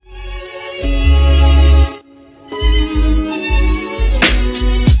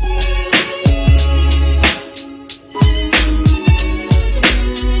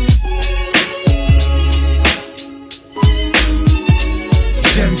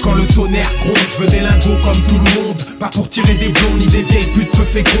quand le tonnerre gronde, je veux des lingots comme tout le monde. Pas pour tirer des blonds ni des vieilles putes peu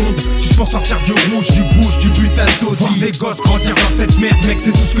fécondes. Juste pour sortir du rouge, du bouge, du putain de taudis. Les gosses grandir dans cette merde, mec,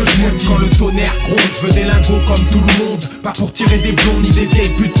 c'est tout ce que je me dis. Quand le tonnerre gronde, je veux des lingots comme tout le monde. Pas pour tirer des blonds ni des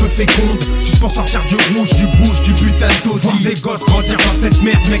vieilles putes peu fécondes. Juste pour sortir du rouge, du bouge, du putain de taudis. Les gosses grandir dans cette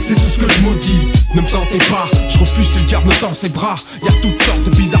merde, mec, c'est tout ce que je maudis. Ne me tentez pas, je refuse si le diable me tend ses bras. Y'a toutes sortes de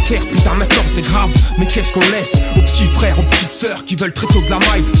bizarres affaires, putain maintenant c'est grave. Mais qu'est-ce qu'on laisse aux petits frères, aux petites sœurs qui veulent très tôt de la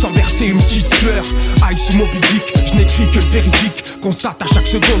maille sans verser une petite sueur. Aïe sous Moby Dick, je n'écris que le véridique. Constate à chaque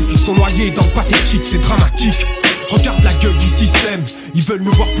seconde qu'ils sont noyés dans le pathétique, c'est dramatique. Regarde la gueule du système, ils veulent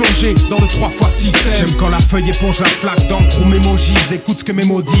nous voir plonger dans le 3x système. J'aime quand la feuille éponge la flaque d'encre ou mémojis. Écoute ce que mes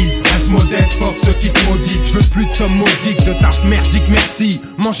mots disent, reste modeste, fuck ceux qui te maudissent. Je veux plus de somme maudique, de taf merdique, merci.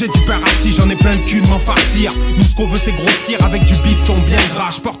 Manger du pain rassis, j'en ai plein le cul de m'en farcir. Nous ce qu'on veut c'est grossir avec du bifton bien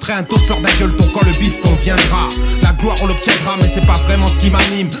gras. Je porterai un toast lors de la gueule ton quand le bifton viendra. La gloire on l'obtiendra mais c'est pas vraiment ce qui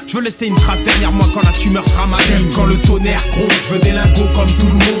m'anime. Je veux laisser une trace derrière moi quand la tumeur sera maligne. J'aime quand le tonnerre gronde, je veux des lingots comme tout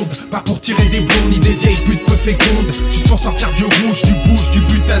le monde. Pas pour tirer des blonds ni des vieilles putes peu fécondes. Juste pour sortir du rouge, du bouge, du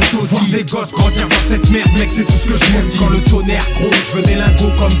putain de taudis. Les gosses grandir dans cette merde, mec, c'est tout ce que je me dis. Quand le tonnerre gronde, je veux des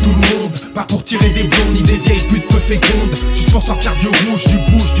lingots comme tout le monde. Pas pour tirer des blonds ni des vieilles putes peu fécondes. Juste pour sortir du rouge, du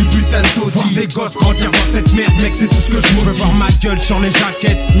bouge, du putain de taudis. Les gosses grandir dans cette merde, mec, c'est tout ce que je me dis. Je veux voir ma gueule sur les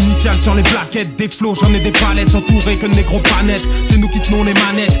jaquettes, initiales sur les plaquettes. Des flots, j'en ai des palettes, entourés que de négros panettes. C'est nous qui tenons les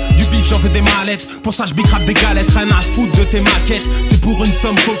manettes, du bif j'en veux des mallettes. Pour ça je bicrave des galettes, rien à foutre de tes maquettes. C'est pour une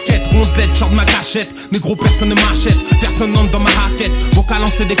somme coquette, rondelette, genre de ma cachette. Négro personne ne m'achète, personne n'entre dans ma raquette. Beau qu'à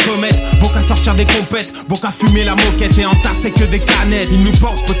lancer des comètes, beau qu'à sortir des compètes. Beau qu'à fumer la moquette et entasser que des canettes. Ils nous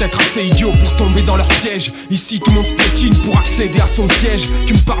pensent peut-être assez idiots pour tomber dans leur piège. Ici tout le monde se pétine pour accéder à son siège.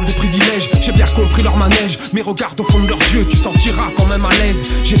 Tu me parles de privilèges, j'ai bien compris leur manège. Mais regarde au fond de leurs yeux, tu sentiras quand même à l'aise.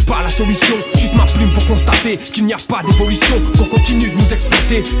 J'ai pas la solution, juste ma plume pour constater qu'il n'y a pas d'évolution, qu'on continue de nous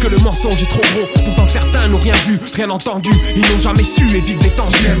exploiter, que le mensonge est trop gros. Pourtant certains n'ont rien vu, rien entendu, ils n'ont jamais su et vivent des temps.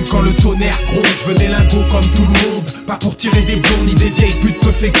 J'aime quand le tonnerre gronde, je veux des lingots comme tout le monde. Pas pour tirer des blonds ni des vieilles putes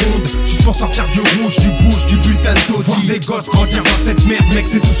peu fécondes. Juste pour sortir du rouge, du bouge, du putain de taudis. Les gosses grandir dans cette merde, mec,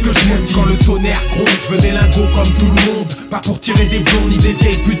 c'est tout ce que je me dis. Quand le tonnerre gronde, je veux des lingots comme tout le monde. Pas pour tirer des blonds ni des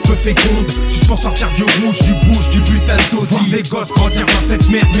vieilles putes peu fécondes. Juste pour sortir du rouge, du bouge, du putain de taudis. Les gosses grandir dans cette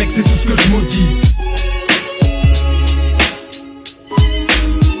merde, mec, c'est tout ce que je maudis.